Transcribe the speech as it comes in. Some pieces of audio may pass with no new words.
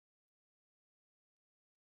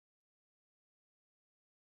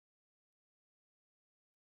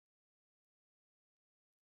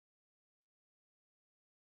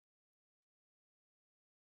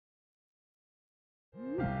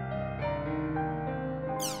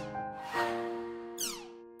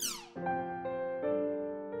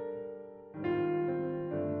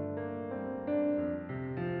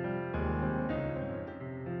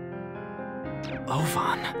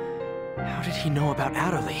Ovan. How did he know about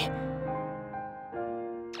Adderley?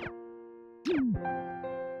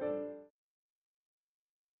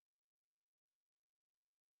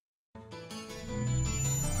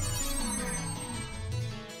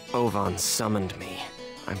 Ovan summoned me.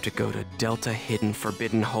 I'm to go to Delta Hidden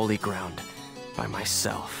Forbidden Holy Ground by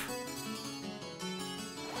myself.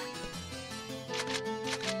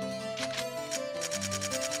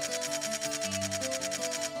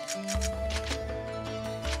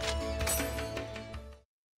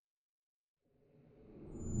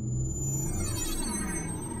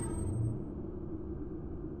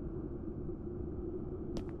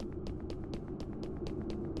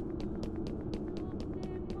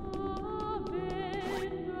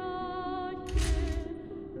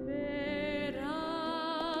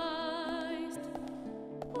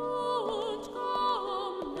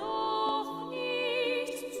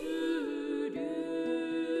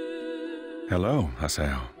 Hello,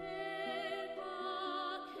 Haseo.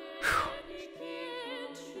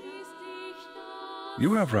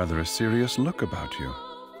 You have rather a serious look about you.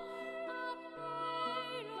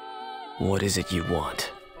 What is it you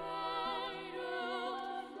want?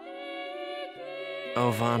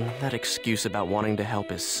 Ovan, that excuse about wanting to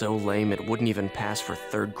help is so lame it wouldn't even pass for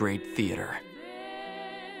third-grade theater.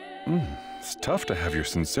 It's tough to have your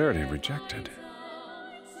sincerity rejected.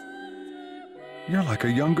 You're like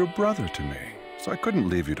a younger brother to me, so I couldn't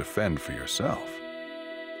leave you to fend for yourself.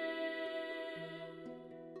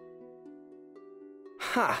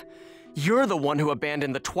 Ha! You're the one who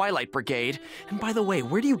abandoned the Twilight Brigade. And by the way,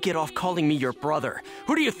 where do you get off calling me your brother?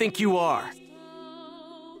 Who do you think you are?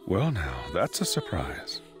 Well now, that's a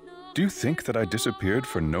surprise. Do you think that I disappeared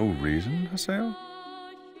for no reason, Haseo?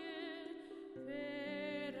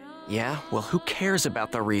 Yeah, well, who cares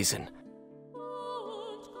about the reason?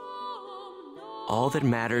 All that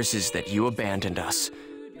matters is that you abandoned us.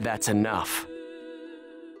 That's enough.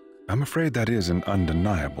 I'm afraid that is an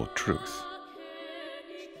undeniable truth.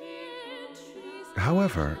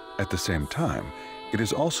 However, at the same time, it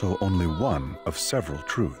is also only one of several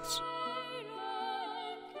truths.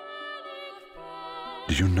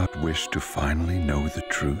 Do you not wish to finally know the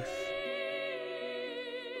truth?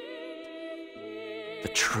 The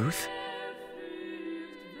truth?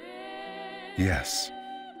 Yes.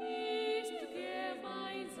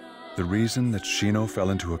 The reason that Shino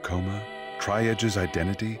fell into a coma, Tri-Edge's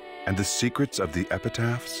identity, and the secrets of the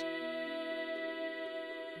epitaphs?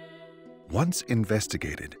 Once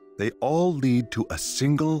investigated, they all lead to a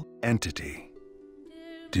single entity.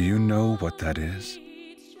 Do you know what that is?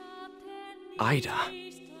 Ida.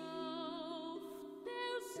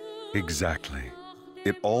 Exactly.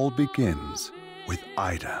 It all begins with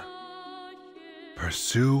Ida.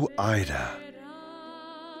 Pursue Ida.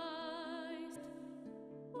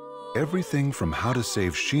 Everything from how to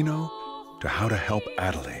save Shino to how to help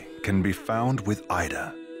Adderley can be found with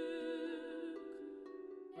Ida.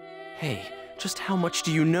 Hey, just how much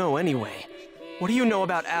do you know anyway? What do you know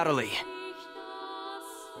about Adderley?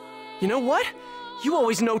 You know what? You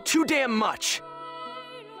always know too damn much!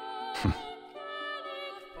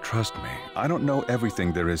 Trust me, I don't know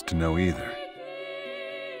everything there is to know either.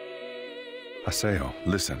 Haseo,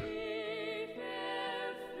 listen.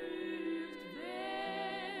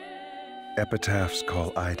 Epitaphs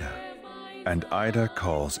call Ida, and Ida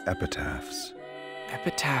calls epitaphs.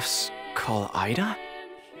 Epitaphs call Ida?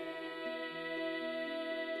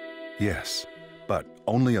 Yes, but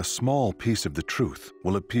only a small piece of the truth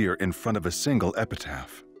will appear in front of a single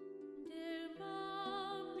epitaph.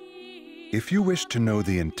 If you wish to know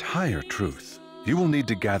the entire truth, you will need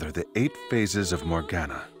to gather the 8 phases of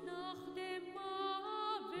Morgana.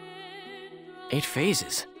 8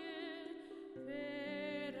 phases?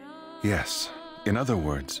 Yes, in other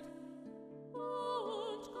words,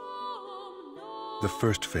 the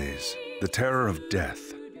first phase, the terror of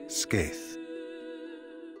death, Skaith.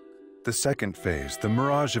 The second phase, the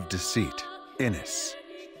mirage of deceit, Innis.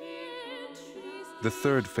 The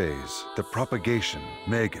third phase, the propagation,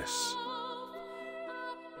 Magus.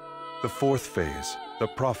 The fourth phase, the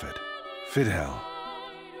prophet, Fidhel.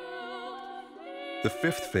 The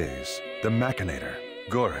fifth phase, the machinator,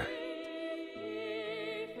 Gore.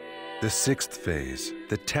 The sixth phase,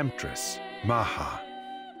 the temptress, Maha.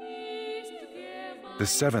 The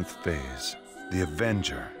seventh phase, the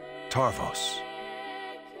avenger, Tarvos.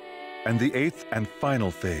 And the 8th and final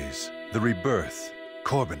phase, the rebirth,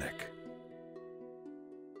 Korbanik.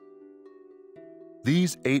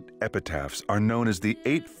 These 8 epitaphs are known as the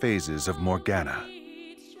 8 phases of Morgana.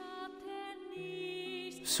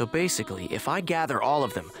 So basically, if I gather all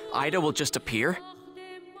of them, Ida will just appear?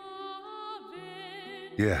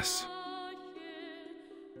 Yes.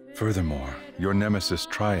 Furthermore, your nemesis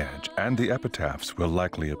Triad and the epitaphs will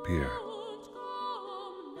likely appear.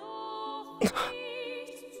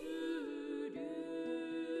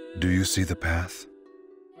 Do you see the path?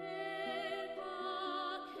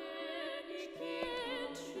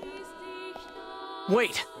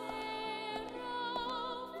 Wait!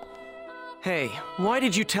 Hey, why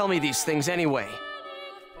did you tell me these things anyway?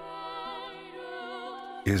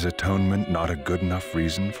 Is atonement not a good enough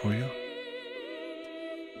reason for you?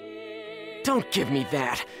 Don't give me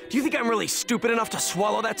that! Do you think I'm really stupid enough to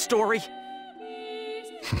swallow that story?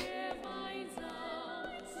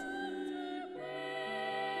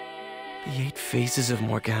 The 8 phases of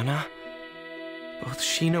Morgana? Both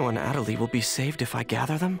Shino and Atali will be saved if I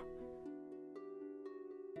gather them?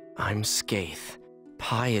 I'm Skaith.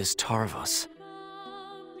 Pi is Tarvos.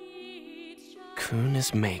 Kun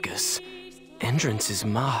is Magus. Entrance is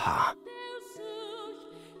Maha.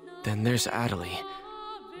 Then there's Atali.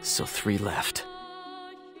 So 3 left.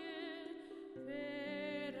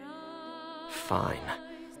 Fine.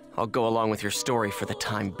 I'll go along with your story for the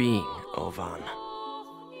time being, Ovan.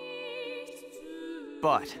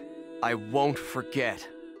 But I won't forget.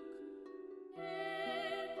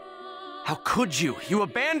 How could you? You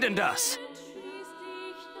abandoned us!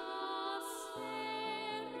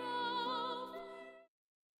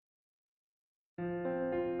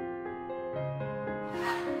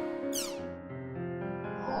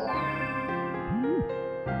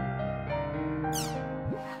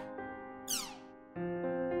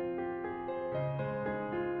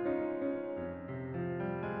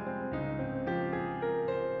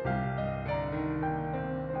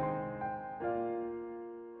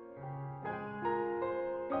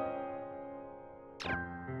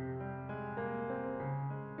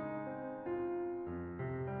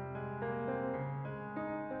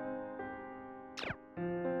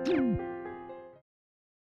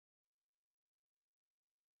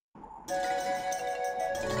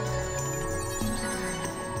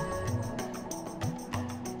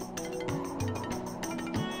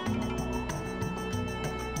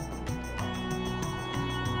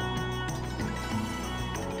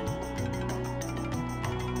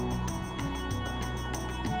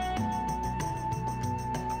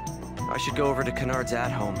 I should go over to Kennard's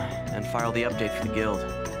at-home and file the update for the guild.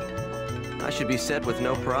 I should be set with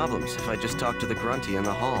no problems if I just talk to the grunty in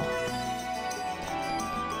the hall.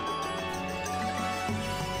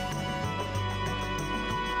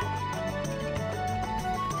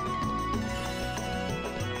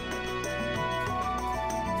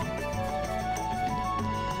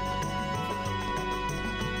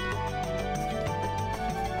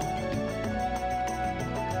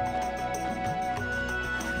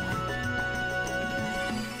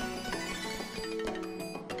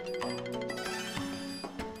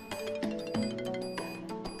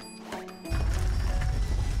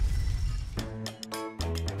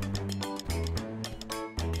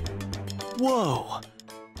 Whoa!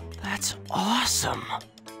 That's awesome!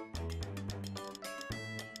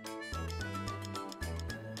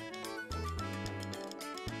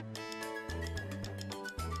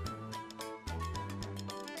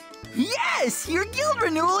 Yes! Your guild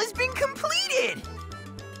renewal has been completed!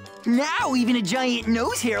 Now even a giant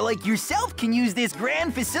nose hair like yourself can use this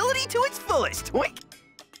grand facility to its fullest. Oink.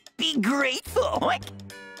 Be grateful. Oink.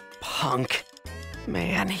 Punk.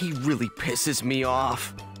 Man, he really pisses me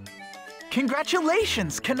off.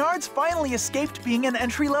 Congratulations! Kennard's finally escaped being an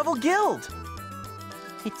entry-level guild!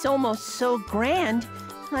 It's almost so grand,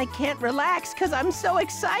 I can't relax because I'm so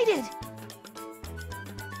excited.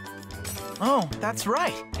 Oh, that's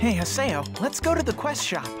right. Hey, Haseo, let's go to the quest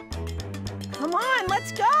shop. Come on,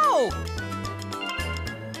 let's go!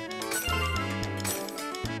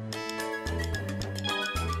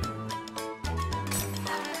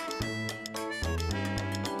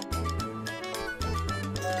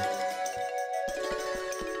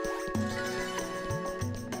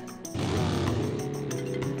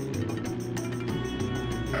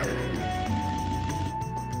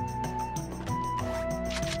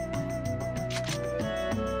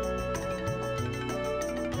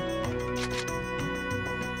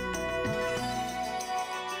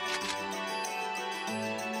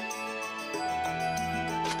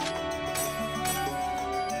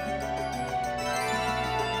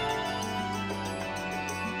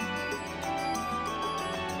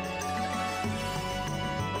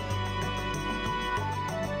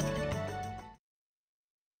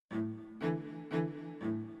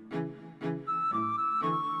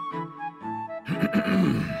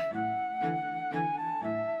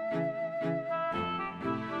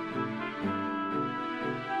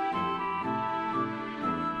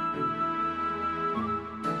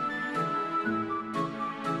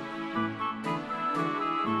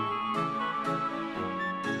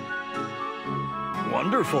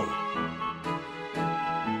 Wonderful.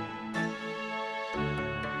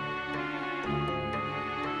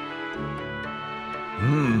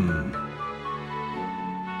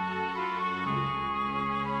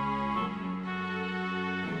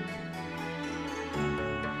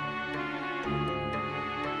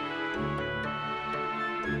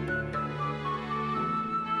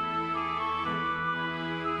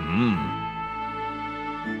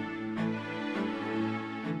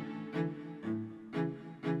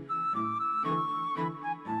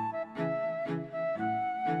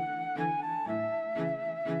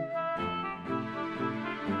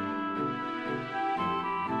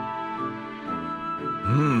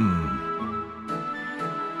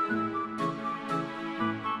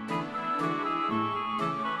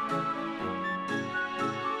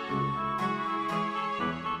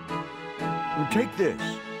 Take this.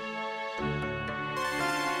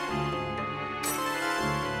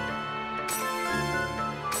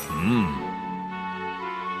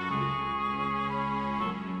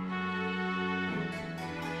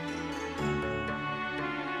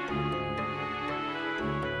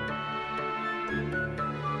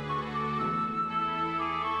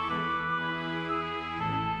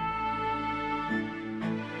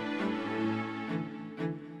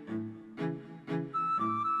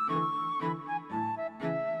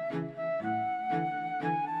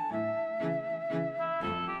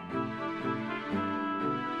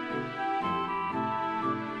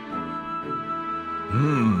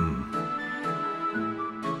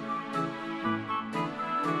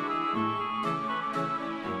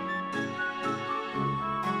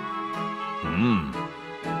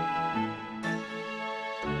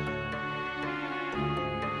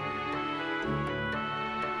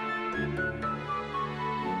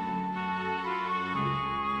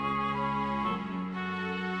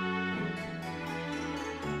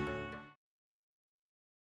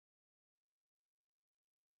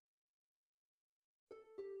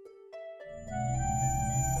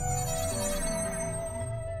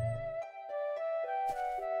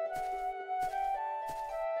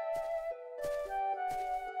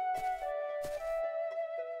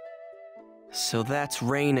 So that's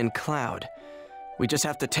Rain and Cloud. We just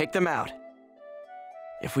have to take them out.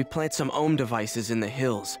 If we plant some ohm devices in the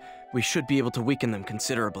hills, we should be able to weaken them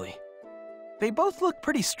considerably. They both look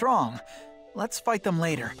pretty strong. Let's fight them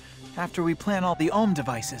later, after we plant all the ohm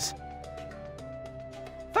devices.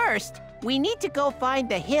 First, we need to go find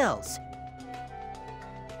the hills.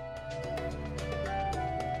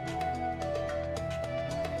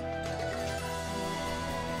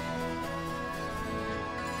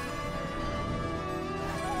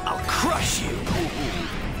 I'll crush you!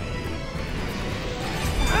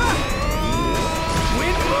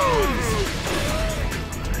 Wind moves!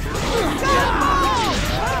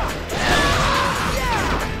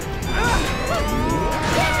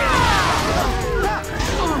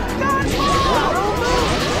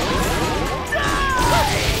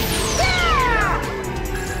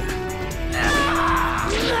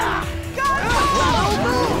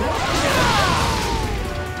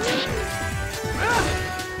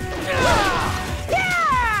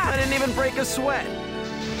 I didn't even break a sweat.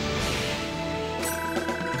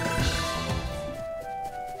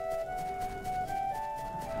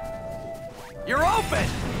 You're open!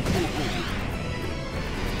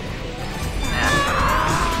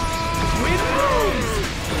 Wind moves!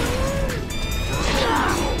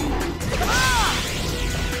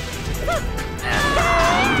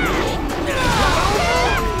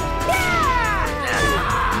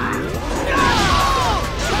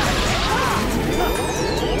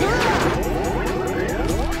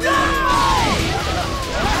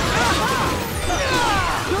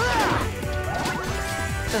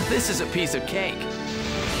 This is a piece of cake.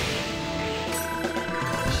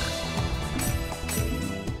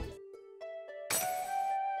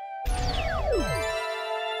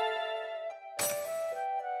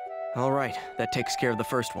 All right, that takes care of the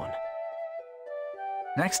first one.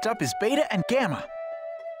 Next up is Beta and Gamma.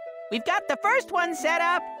 We've got the first one set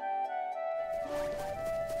up.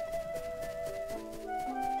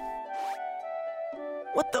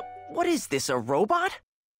 What is this, a robot?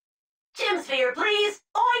 Gymsphere, please!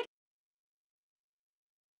 Oink!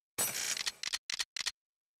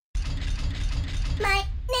 My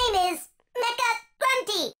name is Mecha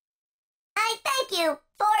Grunty. I thank you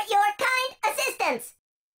for your kind assistance.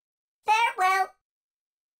 Farewell.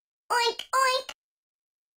 Oink, oink.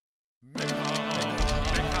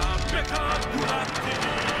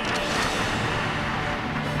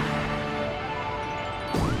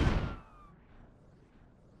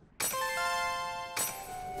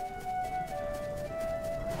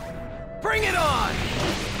 Bring it on!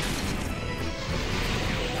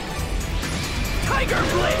 Tiger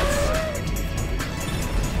Blitz!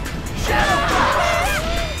 Shadow Blast!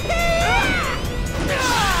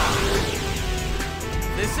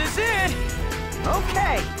 This is it!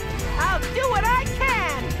 Okay, I'll do what I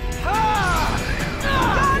can!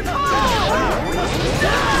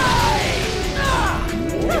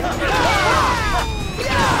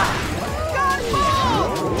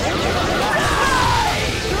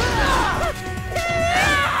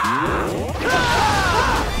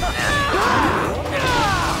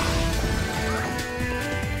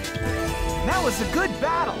 That was a good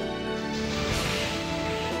battle.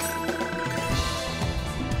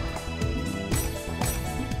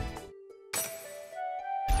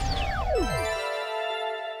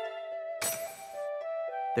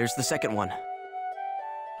 There's the second one.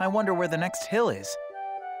 I wonder where the next hill is.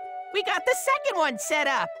 We got the second one set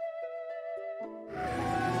up!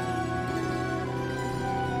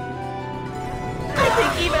 I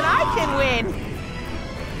think even I can win!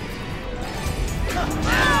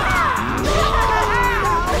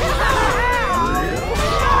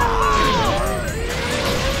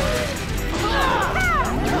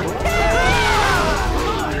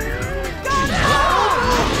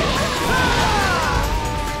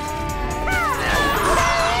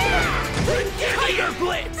 Tiger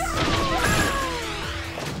Blitz!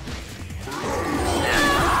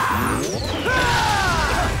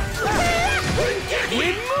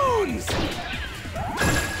 Wind Moons!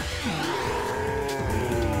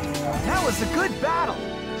 That was a good battle.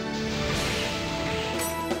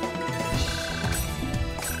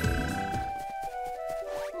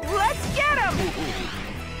 Let's get him!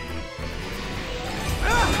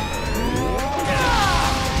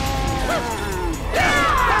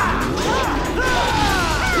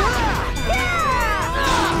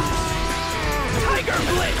 Tiger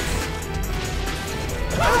Blitz!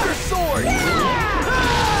 Tiger Sword!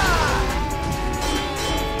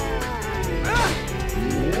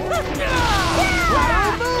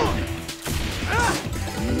 Lateral Moon!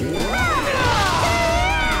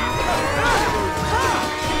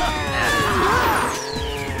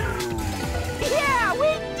 Yeah,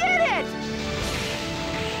 we did it!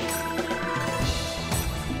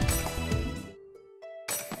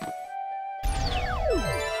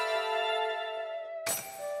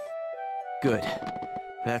 Good.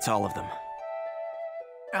 That's all of them.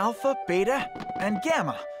 Alpha, Beta, and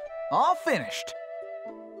Gamma. All finished.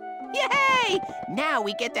 Yay! Now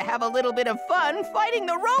we get to have a little bit of fun fighting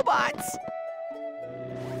the robots!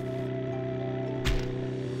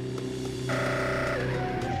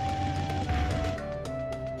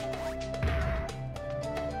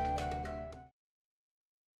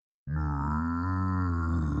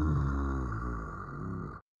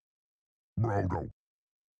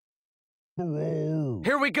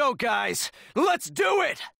 Here we go, guys! Let's do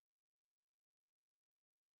it!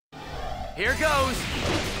 Here goes!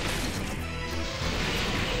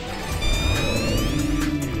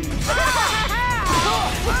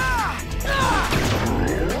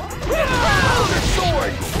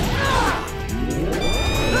 Sword!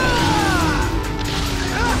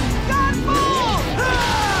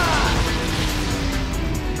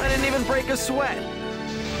 I didn't even break a sweat.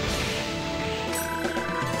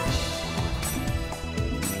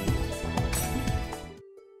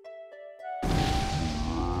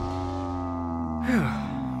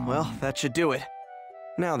 Well, that should do it.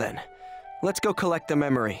 Now then, let's go collect the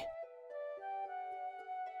memory.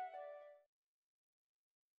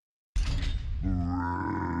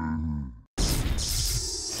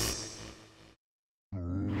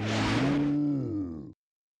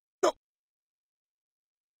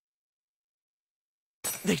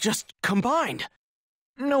 They just combined.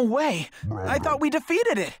 No way. I thought we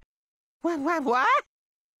defeated it. What?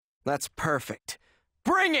 That's perfect.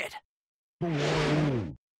 Bring it!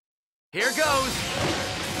 Here goes!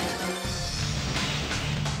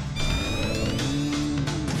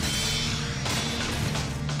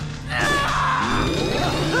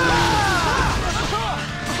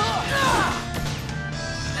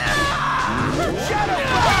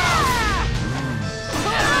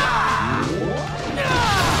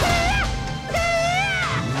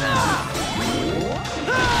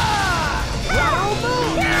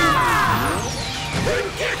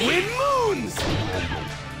 Wind Moons!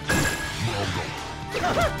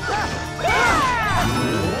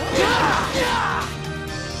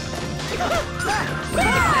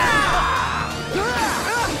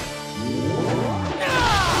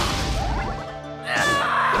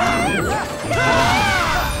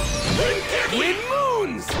 Wind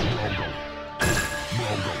Moons!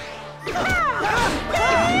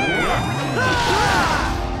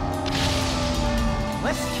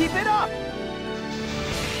 Let's keep it up.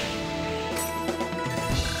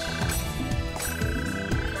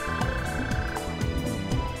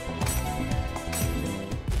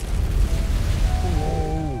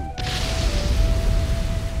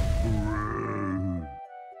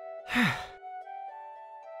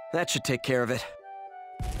 That should take care of it.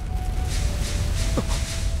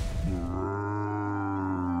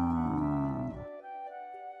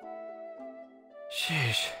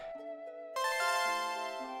 Sheesh.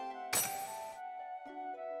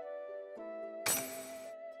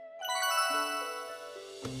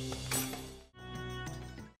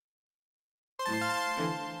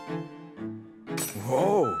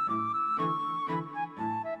 Whoa!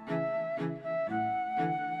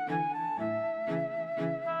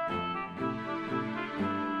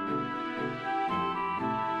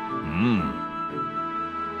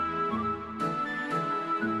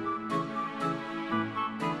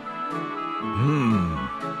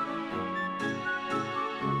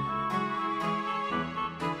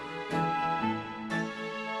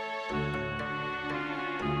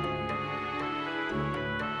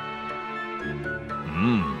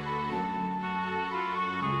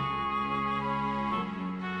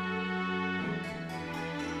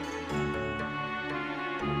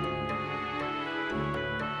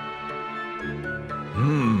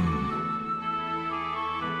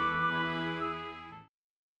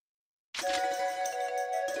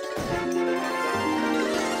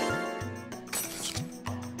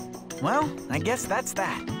 Well, I guess that's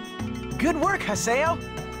that. Good work, Haseo!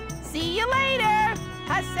 See you later,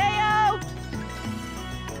 Haseo!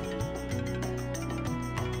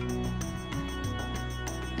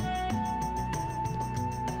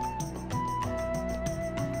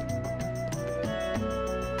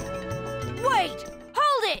 Wait!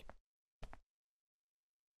 Hold it!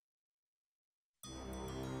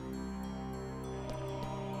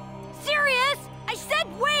 Serious? I said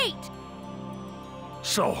wait!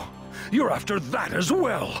 So, you're after that as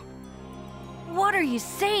well? What are you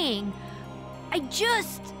saying? I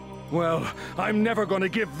just... Well, I'm never gonna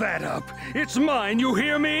give that up. It's mine, you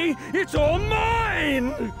hear me? It's all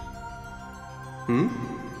mine!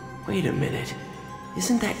 Wait a minute.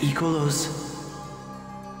 Isn't that Icolo's?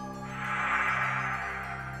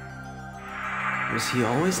 Was he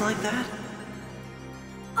always like that?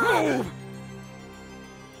 Oh!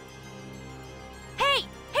 Hey!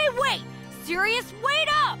 Hey, wait! Serious, wait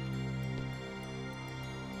up!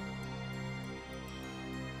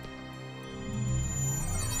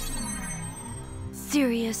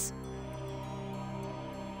 Serious.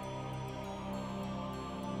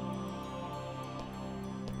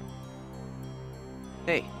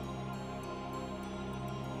 Hey,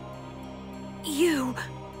 You...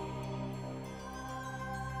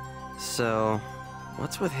 so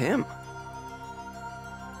what's with him?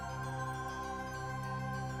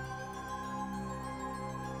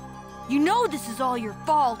 You know this is all your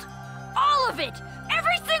fault. All of it!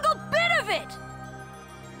 Every single bit of it!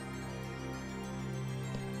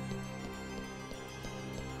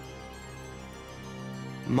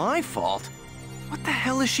 My fault? What the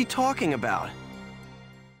hell is she talking about?